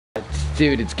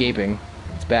Dude, it's gaping.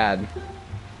 It's bad.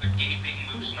 A gaping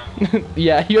moose knuckle.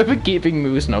 Yeah, you have a gaping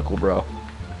moose knuckle, bro.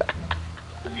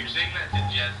 If you're saying that to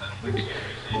Jess, I don't think she's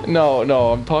gonna say it. No,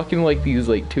 no, I'm talking like these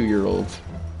like 2-year-olds.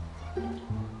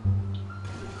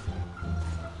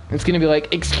 It's gonna be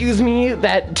like, excuse me,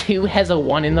 that 2 has a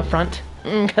 1 in the front.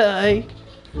 Okay.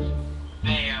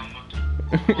 Damn.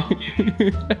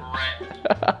 Fucking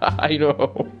rat. I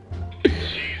know.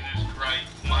 Jesus Christ,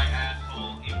 my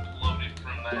asshole imploded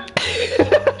from that.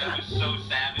 That was so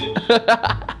savage.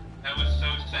 That was so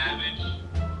savage.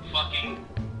 Fucking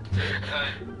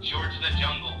George the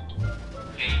Jungle.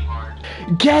 Game hard.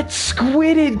 Get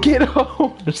squidded,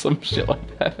 kiddo! Or some shit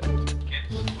like that. Get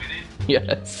squidded?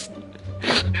 Yes.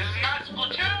 This is not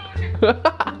Splatoon!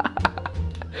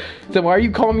 Then why are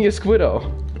you calling me a squiddo?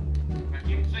 I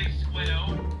didn't say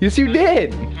Squiddo. Yes, you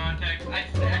did! Context, I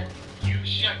said you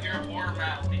shut your whore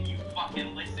mouth and you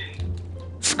fucking listen.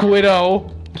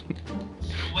 Squiddo.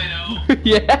 Squiddo.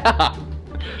 Yeah.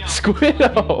 You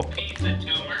Squiddo. pizza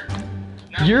tumor.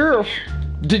 Now You're. listen here.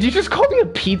 Did you just call me a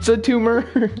pizza tumor?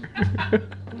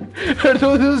 Are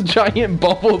those giant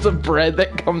bubbles of bread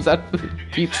that comes out of the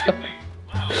pizza? Exactly.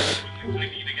 Wow, we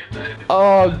need to get that.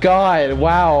 Oh god,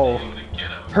 wow.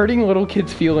 Get 'em. Hurting little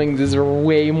kids' feelings is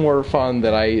way more fun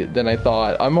than I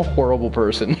thought. I'm a horrible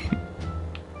person.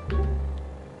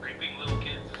 Raping little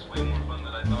kids is way more fun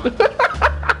than I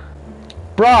thought.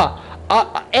 Bruh,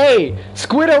 hey,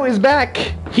 Squiddo is back.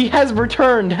 He has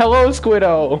returned. Hello,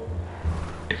 Squiddo.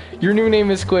 Your new name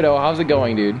is Squiddo. How's it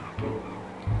going, dude?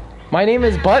 My name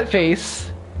is Buttface.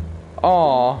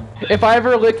 Aw, if I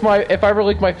ever lick my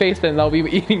face, then I'll be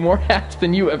eating more ass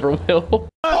than you ever will.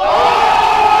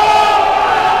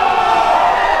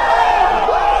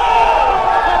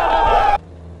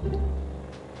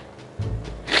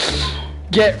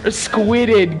 Get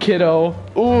squidded, kiddo.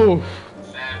 Ooh.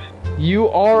 Savage. You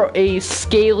are a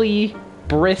scaly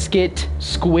brisket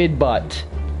squid butt.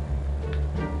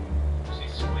 See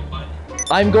squid butt?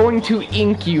 I'm going to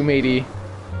ink you, matey.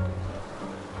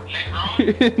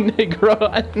 Negron?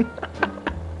 Negron.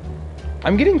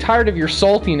 I'm getting tired of your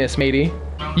saltiness, matey.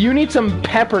 You need some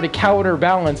pepper to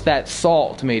counterbalance that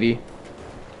salt, matey.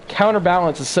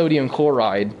 Counterbalance the sodium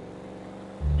chloride.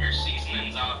 Your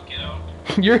seasoning's off, kiddo.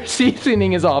 Your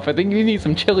seasoning is off. I think you need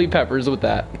some chili peppers with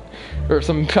that. Or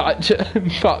some hot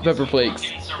pepper flakes.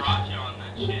 Fucking sriracha on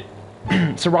that shit.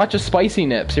 Sriracha spicy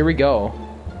nips. Here we go.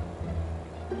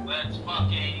 Let's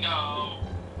fucking go.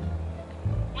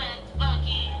 Let's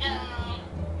fucking go.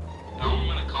 Now I'm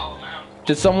gonna call him out.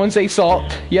 Did someone say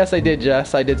salt? Yes, I did,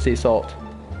 Jess. I did say salt.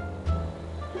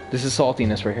 This is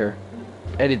saltiness right here.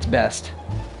 At its best.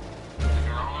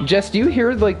 Jess, do you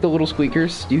hear like the little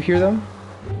squeakers? Do you hear them?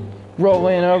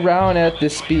 Rolling around at the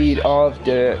speed of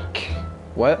dick.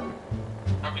 What?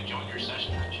 Probably join your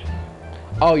session, that shit.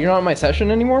 Oh, you're not in my session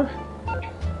anymore?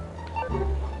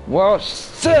 Well,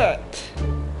 shit!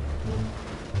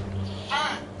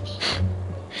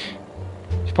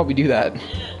 Should probably do that.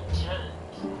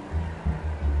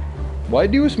 Why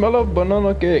do you smell of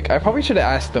banana cake? I probably should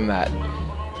have asked them that.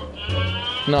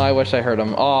 No, I wish I heard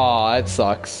them. Aw, that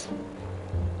sucks.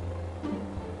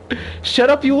 Shut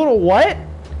up, you little what?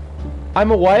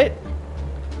 I'm a what?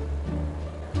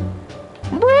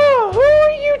 Bro, who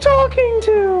are you talking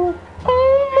to?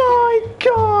 Oh my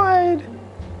god.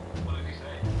 What did he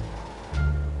say?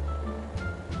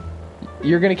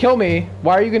 You're gonna kill me.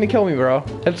 Why are you gonna kill me, bro?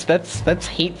 That's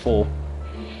hateful.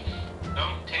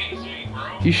 Don't tase me,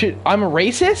 bro. You should. I'm a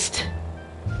racist?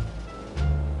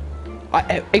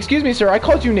 Excuse me, sir. I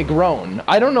called you Negron.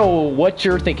 I don't know what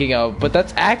you're thinking of, but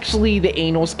that's actually the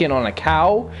anal skin on a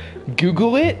cow.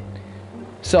 Google it.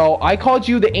 So I called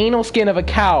you the anal skin of a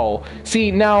cow. See,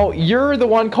 now you're the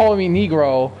one calling me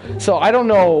Negro. So I don't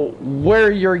know where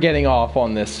you're getting off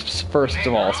on this. First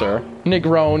of all, sir,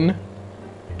 Negron.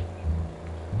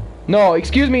 No,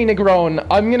 excuse me, Negron.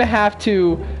 I'm gonna have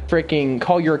to freaking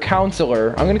call your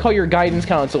counselor. I'm gonna call your guidance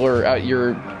counselor at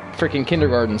your freaking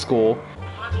kindergarten school.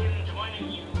 I'm fucking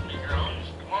joining you, Negron.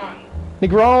 Come on.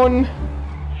 Negron.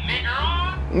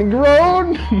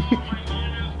 Negron? Negron. My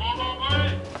name is Bobo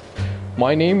Boy.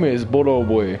 My name is Bodo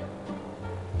Boy.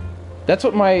 That's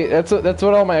what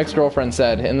all my ex-girlfriends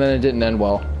said, and then it didn't end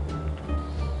well.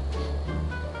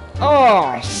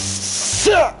 Oh,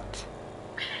 shit!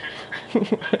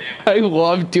 I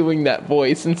love doing that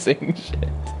voice and saying shit.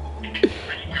 Pretty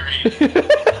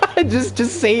great.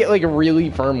 just say it like really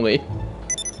firmly.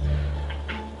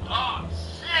 Oh,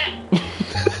 shit!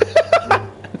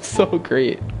 It's so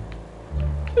great.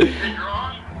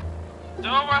 Negron? Do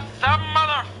what's up,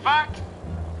 motherfucker?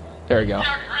 There we go.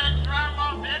 Your great grandma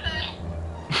did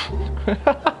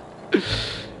it.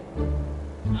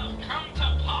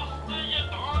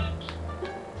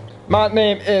 My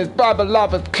name is Baba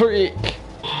Lava Creek. I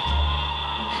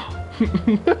will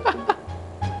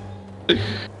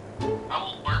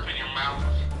burp in your mouth.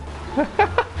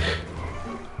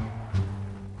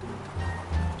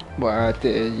 Why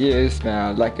did you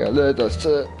smell like a little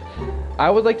soup? I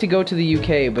would like to go to the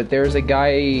UK, but there's a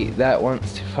guy that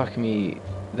wants to fuck me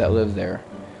that lives there.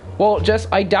 Well, Jess,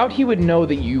 I doubt he would know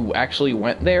that you actually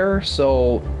went there,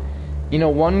 so, you know,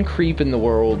 one creep in the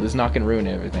world is not gonna ruin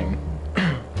everything.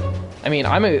 I mean,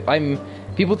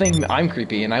 people think I'm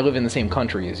creepy, and I live in the same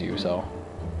country as you, so,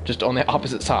 just on the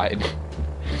opposite side. You know,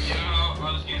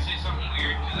 I was gonna say something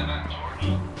weird because I thought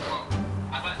Jordan. Well,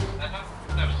 I thought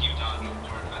that was you talking about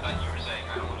Jordan. I thought you were saying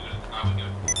I would go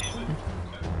to the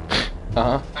UK.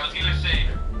 Uh-huh. I was gonna say,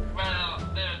 well,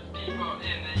 there's people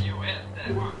in the US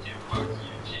that want to fuck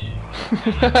you too.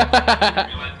 And I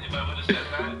realized if I would have said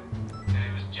that, and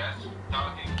it was Jess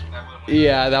talking, that would have went.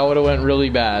 Yeah, that would have went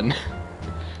really bad.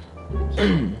 So,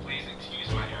 please excuse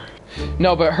my error.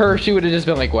 No, but she would have just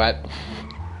been like, what?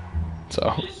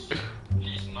 So.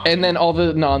 He's not. And then all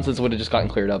the nonsense would have just gotten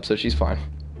cleared up, so she's fine.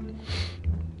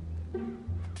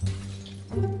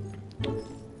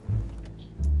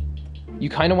 You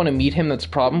kind of want to meet him, that's a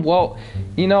problem. Well,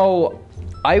 you know,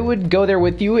 I would go there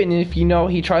with you, and if you know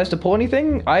he tries to pull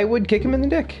anything, I would kick him in the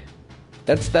dick.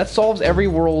 That solves every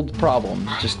world problem.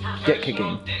 Just get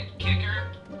kicking. Dick kicker.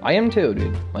 I am too,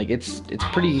 dude. Like, it's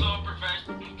pretty... I'm also a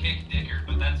professional kick dicker,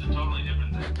 but that's a totally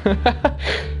different thing.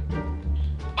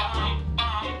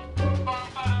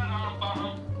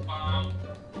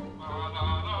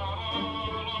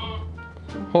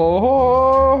 Ho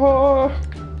ho ho.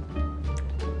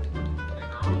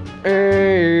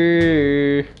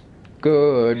 Hey,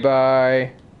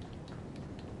 goodbye.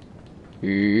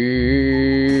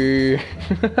 Hey.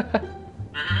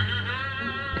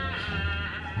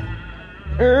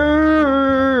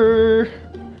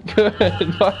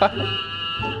 Goodbye.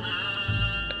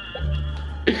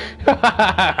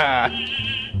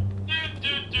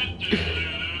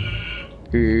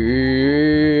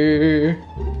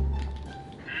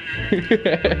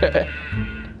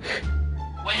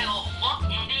 Well, fuck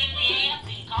you,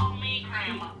 Nancy. Call me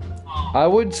Grandma. Oh. I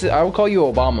would call you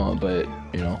Obama, but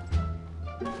you know.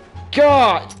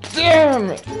 God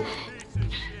damn it! You know,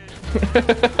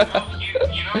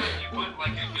 if you put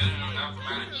like a good enough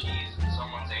amount of cheese in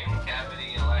someone's anal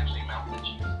cavity, it'll actually melt the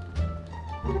cheese.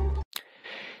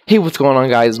 Hey, what's going on,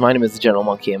 guys? My name is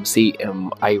GeneralMonkey MC,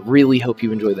 and I really hope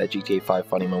you enjoyed that GTA 5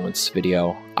 Funny Moments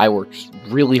video. I worked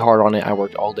really hard on it. I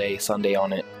worked all day Sunday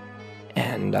on it,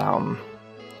 and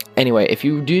anyway, if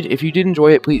you did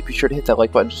enjoy it, please be sure to hit that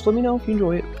like button. Just let me know if you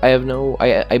enjoy it. I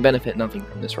benefit nothing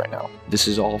from this right now. This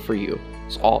is all for you.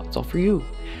 It's all for you.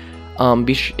 And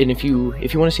if you want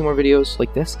to see more videos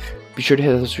like this, be sure to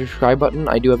hit the subscribe button.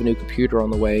 I do have a new computer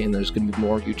on the way, and there's going to be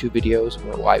more YouTube videos,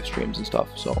 more live streams and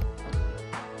stuff. So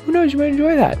who knows, you might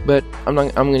enjoy that. But I'm going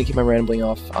to keep my rambling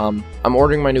off. I'm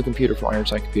ordering my new computer from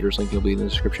Ironside Computers. Link will be in the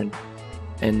description.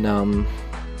 And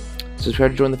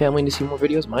subscribe to join the family and to see more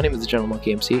videos. My name is the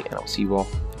GeneralMonkey MC, and I'll see you all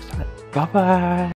next time. Bye bye.